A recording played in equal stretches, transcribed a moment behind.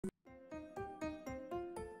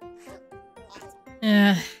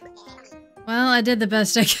Yeah. Well, I did the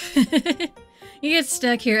best I could. You get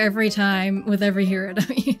stuck here every time with every hero,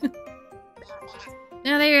 don't you?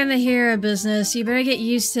 Now that you're in the hero business, you better get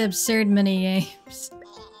used to absurd minigames.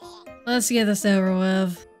 Let's get this over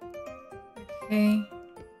with. Okay.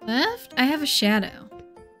 Left? I have a shadow.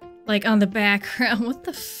 Like on the background. What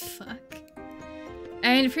the fuck?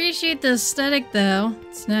 I appreciate the aesthetic though.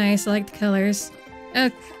 It's nice. I like the colors. Oh,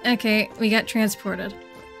 okay. We got transported.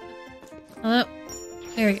 Hello?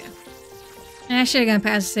 There we go. I should have gone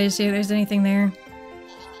past the stage to see if there's anything there.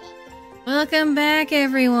 Welcome back,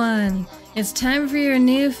 everyone! It's time for your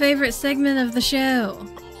new favorite segment of the show.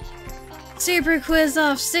 Super Quiz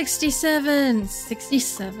Off 67!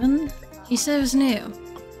 67? You said it was new.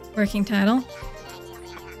 Working title.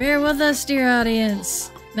 Bear with us, dear audience.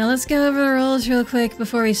 Now let's go over the rules real quick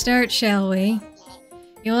before we start, shall we?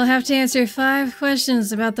 You will have to answer 5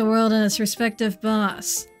 questions about the world and its respective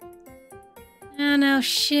boss. Oh no,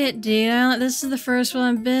 shit, dude. This is the first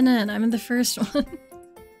one I've been in. I'm in the first one.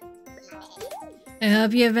 I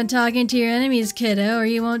hope you have been talking to your enemies, kiddo, or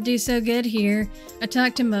you won't do so good here. I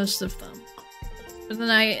talked to most of them. But then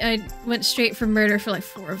I went straight for murder for like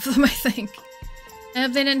 4 of them, I think. I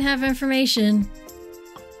hope they didn't have information.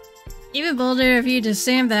 Even bolder of you to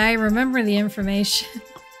Sam that I remember the information.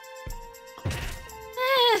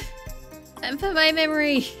 I put my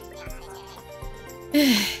memory.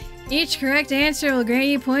 Each correct answer will grant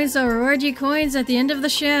you points that will reward you coins at the end of the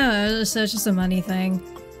show. So it's just a money thing.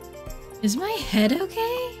 Is my head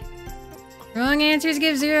okay? Wrong answers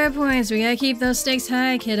give 0 points. We gotta keep those stakes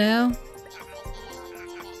high, kiddo.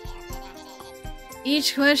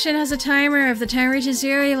 Each question has a timer. If the timer reaches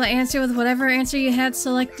 0, you will answer with whatever answer you had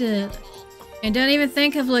selected. And don't even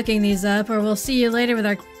think of looking these up, or we'll see you later with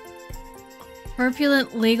our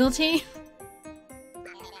corpulent legal team.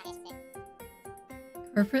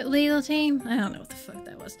 Corporate legal team? I don't know what the fuck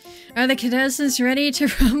that was. Are the contestants ready to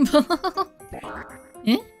rumble?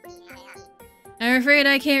 Eh? I'm afraid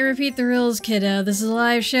I can't repeat the rules, kiddo. This is a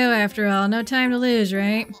live show after all. No time to lose,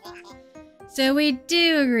 right? So we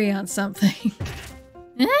do agree on something.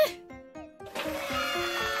 Eh?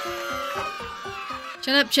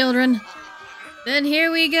 Shut up, children. Then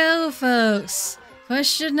here we go, folks.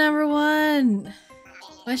 Question number 1.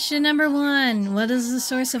 Question number 1. What is the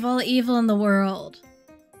source of all evil in the world?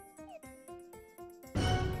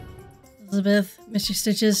 Elizabeth, Mr.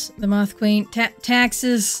 Stitches, the Moth Queen,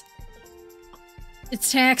 taxes. It's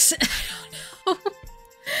tax. I don't know.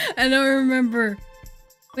 I don't remember.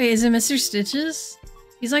 Wait, is it Mr. Stitches?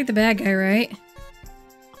 He's like the bad guy, right?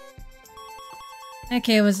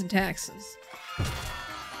 Okay, it wasn't taxes.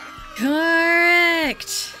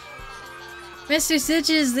 Correct! Mr.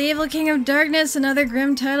 Stitches, the evil king of darkness and other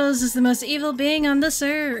grim titles, is the most evil being on this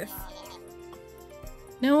earth.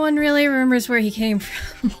 No one really remembers where he came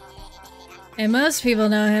from. And most people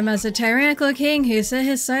know him as a tyrannical king who set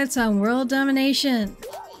his sights on world domination.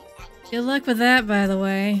 Good luck with that, by the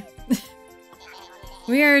way.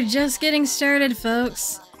 We are just getting started,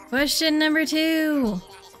 folks. Question number 2.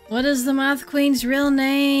 What is the Moth Queen's real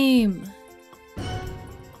name?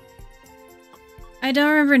 I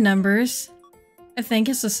don't remember numbers. I think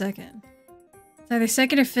it's the 2nd. It's either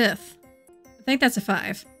 2nd or 5th. I think that's a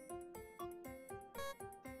 5.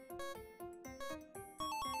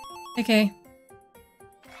 Okay.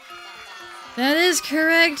 That is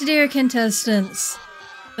correct, dear contestants.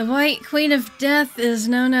 The White Queen of Death is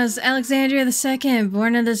known as Alexandria II.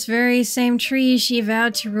 Born in this very same tree, she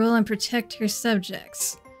vowed to rule and protect her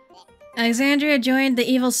subjects. Alexandria joined the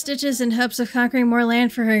evil Stitches in hopes of conquering more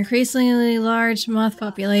land for her increasingly large moth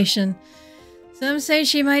population. Some say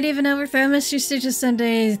she might even overthrow Mr. Stitches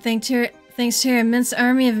someday, thanks to her immense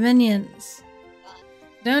army of minions.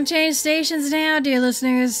 Don't change stations now, dear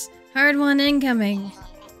listeners. Hard one incoming.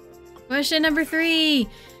 Question number 3.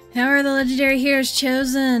 How are the legendary heroes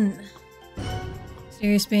chosen?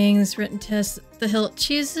 Serious beings, written test, the hilt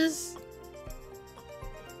chooses?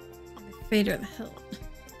 Fate or the hilt?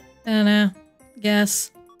 I don't know.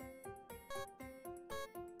 Guess.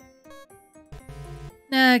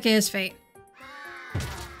 Okay, it's fate.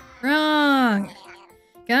 Wrong!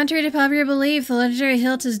 Contrary to popular belief, the legendary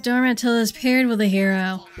hilt is dormant until it is paired with a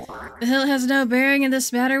hero. The hilt has no bearing in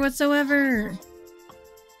this matter whatsoever.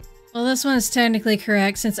 Well, this one is technically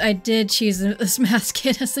correct since I did choose this masked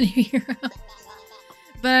kid as the new hero.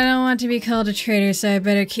 But I don't want to be called a traitor, so I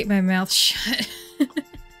better keep my mouth shut.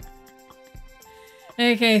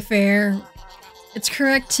 Okay, fair. It's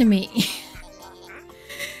correct to me.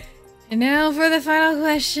 And now for the final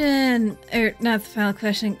question. Or, not the final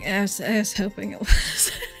question. I was hoping it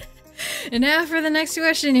was. And now for the next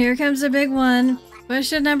question. Here comes a big one.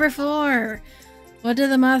 Question number 4. What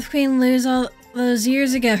did the Moth Queen lose all those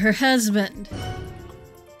years ago? Her husband.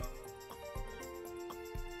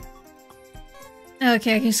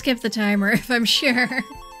 Okay, I can skip the timer if I'm sure.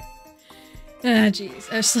 Ah,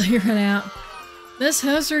 jeez. I've slowly run out. This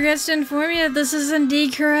host regrets to inform you that this is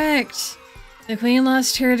indeed correct. The queen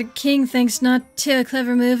lost her king thanks not to a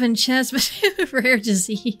clever move in chess, but to a rare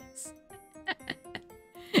disease.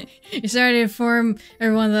 You started to inform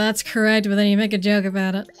everyone that that's correct, but then you make a joke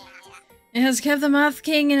about it. It has kept the Moth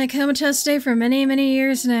King in a comatose state for many, many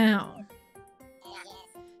years now.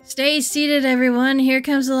 Stay seated, everyone. Here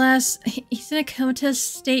comes the last... He's in a comatose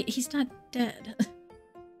state. He's not dead.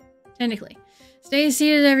 Technically. Stay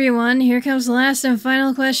seated, everyone. Here comes the last and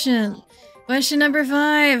final question. Question number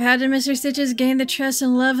 5. How did Mr. Stitches gain the trust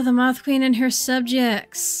and love of the Moth Queen and her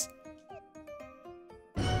subjects?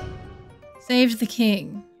 Saved the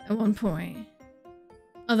king at one point.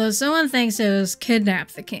 Although someone thinks it was kidnap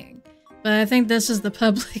the king. But I think this is the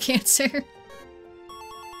public answer.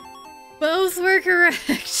 Both were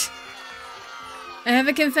correct. I have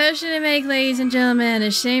a confession to make, ladies and gentlemen.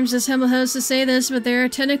 It shames this humble host to say this, but there are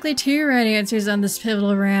technically 2 right answers on this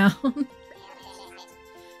pivotal round.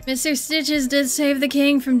 Mr. Stitches did save the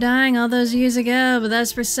king from dying all those years ago, but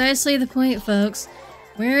that's precisely the point, folks.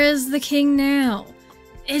 Where is the king now?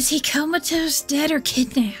 Is he comatose, dead, or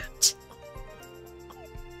kidnapped?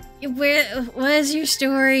 What is your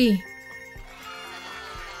story?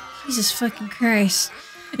 Jesus fucking Christ.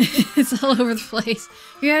 It's all over the place.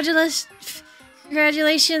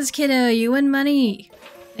 Congratulations, kiddo. You win money.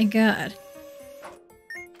 Thank God.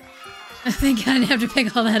 Oh, thank God I didn't have to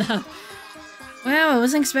pick all that up. Wow, I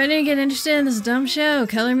wasn't expecting to get interested in this dumb show.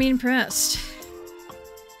 Color me impressed.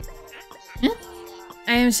 Huh?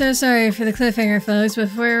 I am so sorry for the cliffhanger, folks.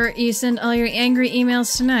 Before you send all your angry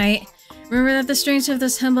emails tonight, remember that the strings of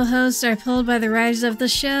this humble host are pulled by the rise of the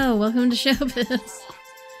show. Welcome to Showbiz.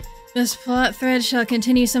 This plot thread shall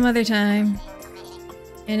continue some other time.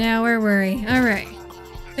 And now we're worried. Alright.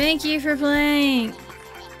 Thank you for playing!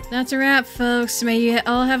 That's a wrap, folks. May you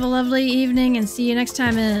all have a lovely evening and see you next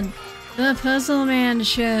time in The Puzzle Man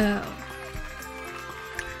Show.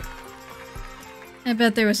 I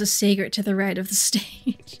bet there was a secret to the right of the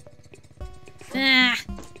stage. Ah!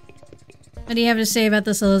 What do you have to say about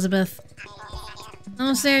this, Elizabeth?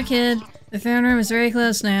 Almost there, kid. The throne room is very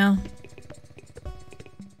close now.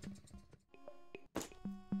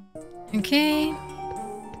 Okay.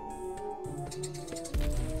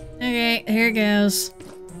 Okay, here it goes.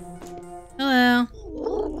 Hello.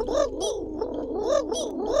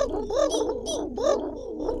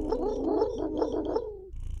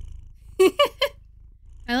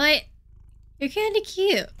 You're kinda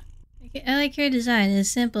cute. I like your design.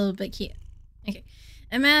 It's simple but cute. Okay.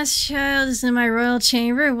 A masked child is in my royal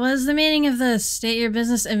chamber. What is the meaning of this? State your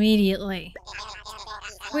business immediately.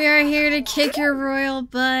 We are here to kick your royal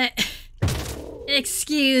butt.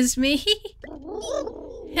 Excuse me?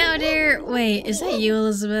 How dare- wait, is that you,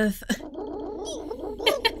 Elizabeth?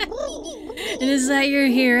 And is that your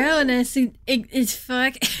hero? And it's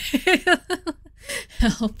fuck.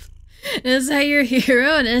 Help. Is that your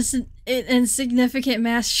hero? And it's an insignificant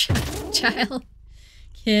masked child?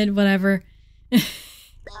 Kid, whatever. Not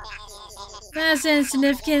as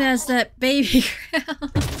insignificant as that baby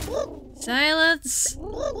crown. Silence.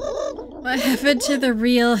 What happened to the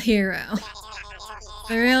real hero?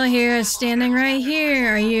 The real hero is standing right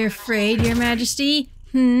here. Are you afraid, your majesty?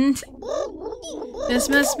 This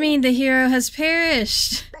must mean the hero has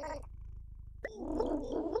perished.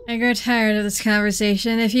 I grow tired of this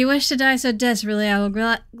conversation. If you wish to die so desperately, I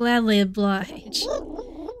will gladly oblige.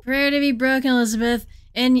 Prayer to be broken, Elizabeth,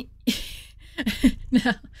 and...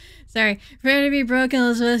 no. Sorry. Prayer to be broken,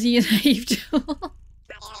 Elizabeth, you naive tool.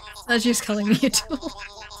 I thought she was calling me a tool.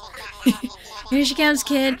 Here she comes,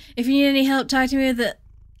 kid. If you need any help, talk to me with the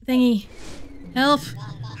thingy. Help!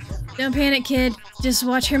 Don't panic, kid. Just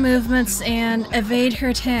watch her movements and evade her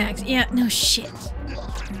attacks. Yeah, no shit.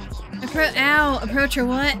 Ow! Approach her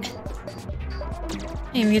what?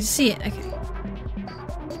 Hey, we get to see it. Okay.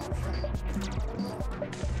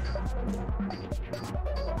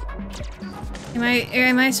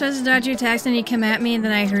 Am I supposed to dodge your attacks and you come at me and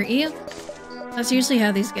then I hurt you? That's usually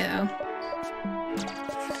how these go.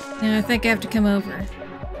 Yeah, I think I have to come over.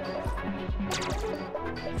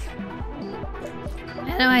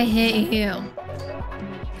 How do I hit you?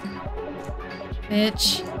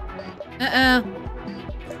 Bitch. Uh-oh.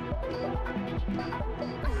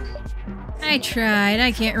 I tried.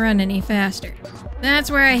 I can't run any faster.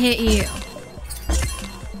 That's where I hit you.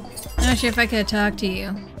 Not sure if I could talk to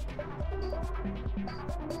you.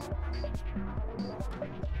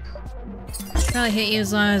 Probably hit you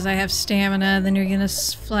as long as I have stamina, then you're gonna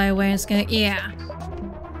fly away and it's gonna- yeah.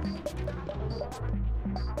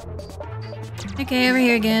 Okay, over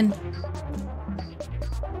here again.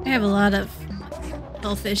 I have a lot of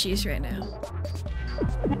health issues right now.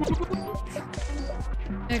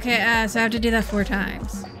 Okay, so I have to do that 4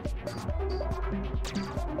 times.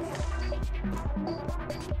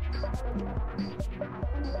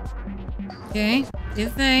 Okay, do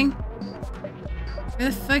the thing. Where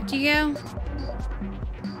the fuck do you go?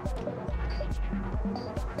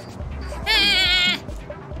 Ah!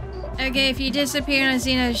 Okay, if you disappear and I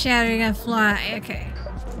see another shadow, you're gonna fly. Okay.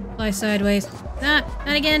 Fly sideways. Not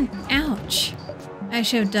again! Ouch! I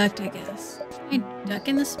should have ducked, I guess. Can I duck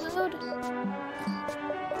in this mode?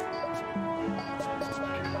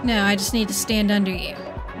 No, I just need to stand under you.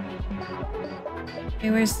 Okay,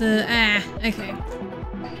 where's the... ah, okay.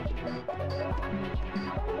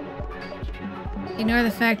 Ignore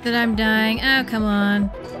the fact that I'm dying. Oh, come on.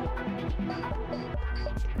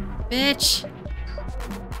 Bitch!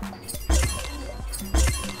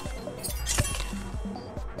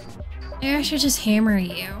 Maybe I should just hammer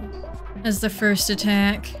you as the first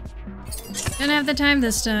attack. Don't have the time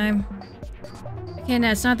this time. Okay,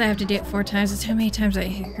 no, it's not that I have to do it 4 times, it's how many times I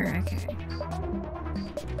hit her. Okay.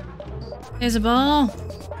 There's a ball!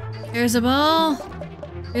 There's a ball!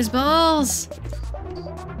 There's balls!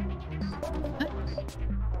 What?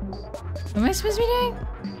 What am I supposed to be doing?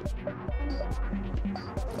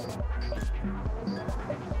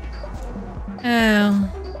 Oh.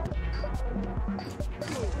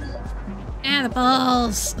 Ah, the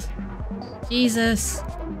balls! Jesus.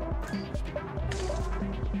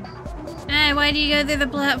 Ah, why do you go through the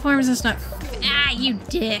platforms? That's not... ah, you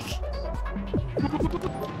dick!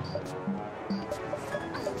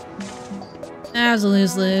 That was a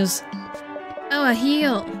lose-lose. Oh, a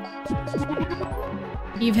heal!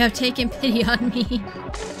 You have taken pity on me.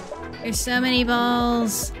 There's so many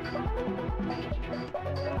balls.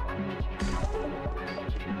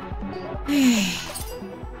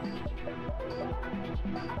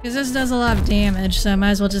 Because this does a lot of damage, so I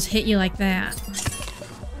might as well just hit you like that.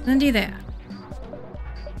 Then do that.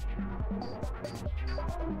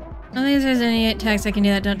 I don't think there's any attacks I can do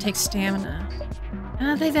that don't take stamina. I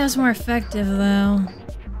don't think that was more effective, though.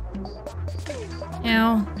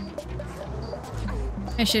 Ow.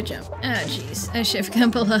 I should jump. Oh, jeez. I should have come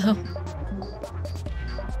below.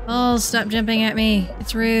 Balls, stop jumping at me.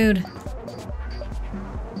 It's rude.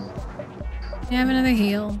 Can I have another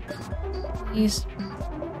heal? Please.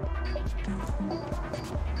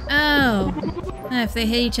 Oh! If they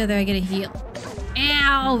hit each other, I get a heal.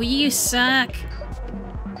 Ow! You suck!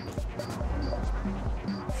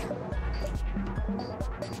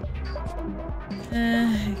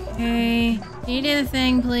 Okay. Can you do the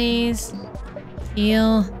thing, please?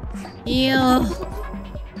 Heal. Heal!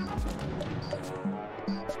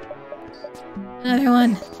 Another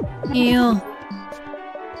one. Heal.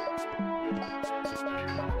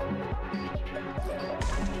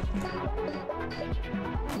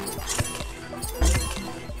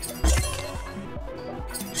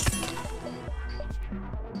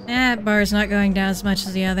 That bar's not going down as much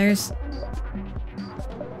as the others.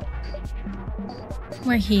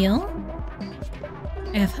 More heal?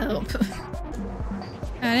 I have hope.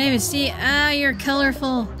 I didn't even see- ah, you're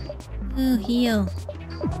colorful! Ooh, heal.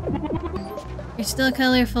 You're still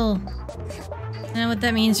colorful. I don't know what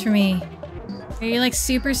that means for me. Are you like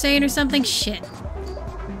Super Saiyan or something? Shit.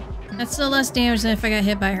 That's still less damage than if I got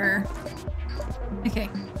hit by her. Okay.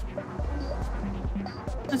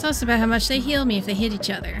 That's also about how much they heal me if they hit each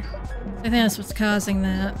other. I think that's what's causing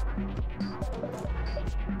that.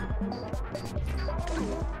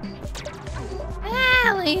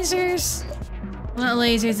 Ah, lasers! Not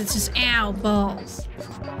lasers, it's just ow, balls.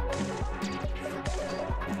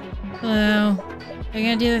 Hello. Are you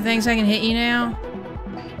gonna do the thing so I can hit you now?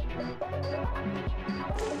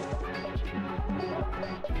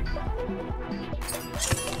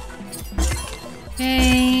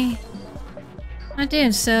 Okay. Not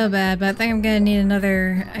doing so bad, but I think I'm gonna need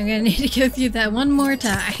another... I'm gonna need to go through that one more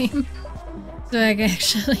time. So I can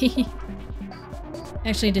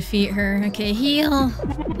actually defeat her. Okay, heal!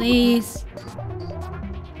 Please.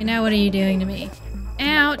 Okay, now what are you doing to me?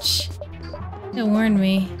 Ouch! You warned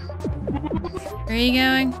me. Where are you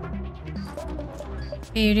going?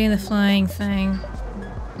 Okay, you're doing the flying thing.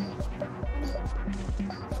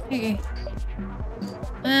 Okay.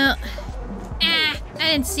 Well... ah!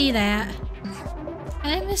 I didn't see that. How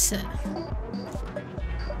did I miss it?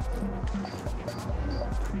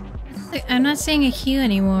 I'm not seeing a Q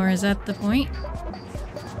anymore, is that the point?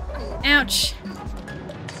 Ouch!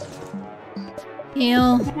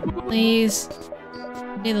 Heal, please.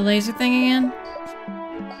 Do the laser thing again?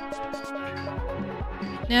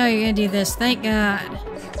 No, you're gonna do this, thank God.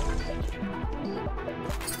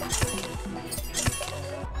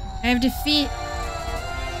 I have defeat.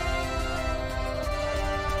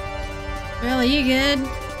 Really, you good?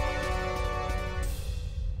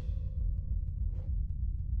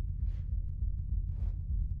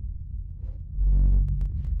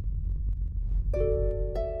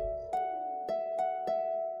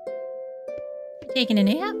 Taking a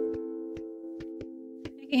nap?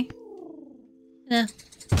 Okay. No.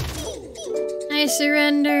 I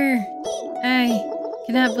surrender. I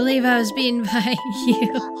cannot believe I was beaten by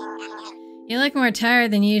you. You look more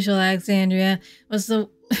tired than usual, Alexandria. Was the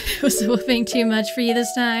whooping too much for you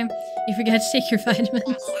this time? You forgot to take your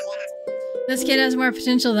vitamins. This kid has more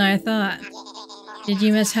potential than I thought. Did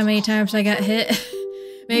you miss how many times I got hit?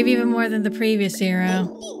 Maybe even more than the previous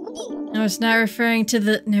hero. I was not referring to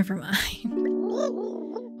the... Never mind.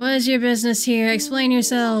 What is your business here? Explain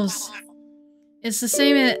yourselves. It's the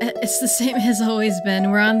same as always been.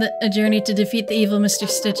 We're on a journey to defeat the evil Mr.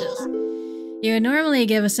 Stitches. You would normally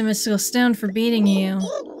give us a mystical stone for beating you.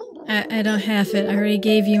 I don't have it. I already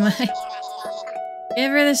gave you my...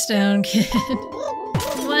 Give her the stone, kid.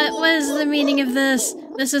 What is the meaning of this?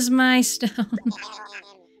 This is my stone.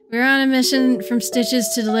 We're on a mission from Stitches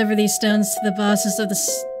to deliver these stones to the bosses of the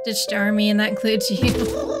Stitched army, and that includes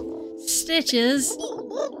you. Stitches?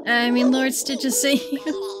 I mean, Lord Stitches sent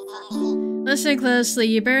you. Listen closely,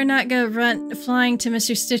 you better not go flying to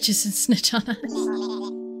Mr. Stitches and snitch on us.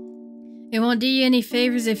 It won't do you any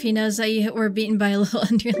favors if he knows that you were beaten by a little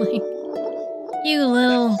underling. You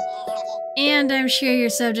little... And I'm sure your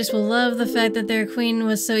subjects will love the fact that their queen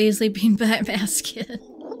was so easily beaten by a masked kid.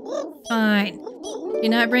 Fine. Do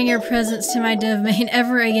not bring your presents to my domain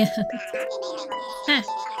ever again. Huh.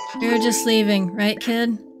 You're just leaving, right,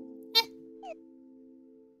 kid?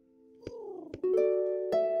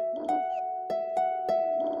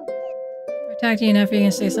 Talk to you enough, you're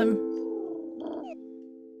gonna say something.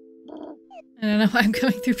 I don't know why I'm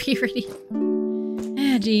going through puberty.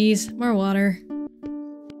 Ah, jeez. More water.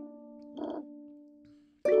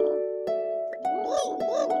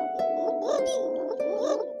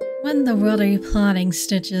 What in the world are you plotting,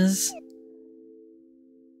 Stitches?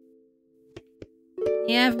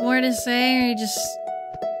 You have more to say, or you just...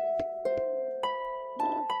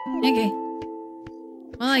 Okay.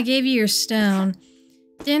 Well, I gave you your stone.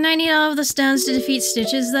 Didn't I need all of the stones to defeat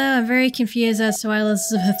Stitches, though? I'm very confused as to why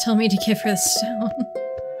Elizabeth told me to give her the stone.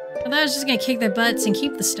 I thought I was just gonna kick their butts and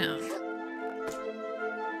keep the stone.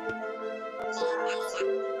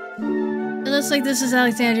 It looks like this is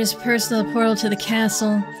Alexandria's personal portal to the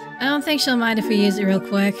castle. I don't think she'll mind if we use it real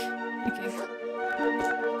quick. Okay.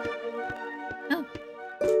 Oh.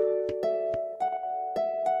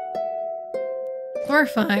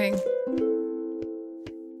 Horrifying.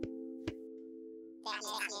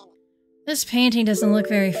 This painting doesn't look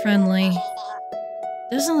very friendly.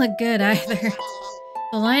 Doesn't look good either.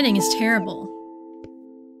 The lighting is terrible.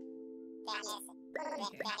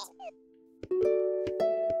 Okay.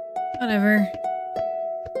 Whatever.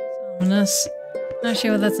 It's ominous. Not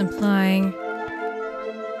sure what that's implying.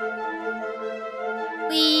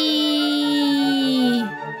 Whee!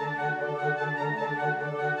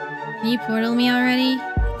 Can you portal me already?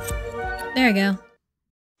 There we go.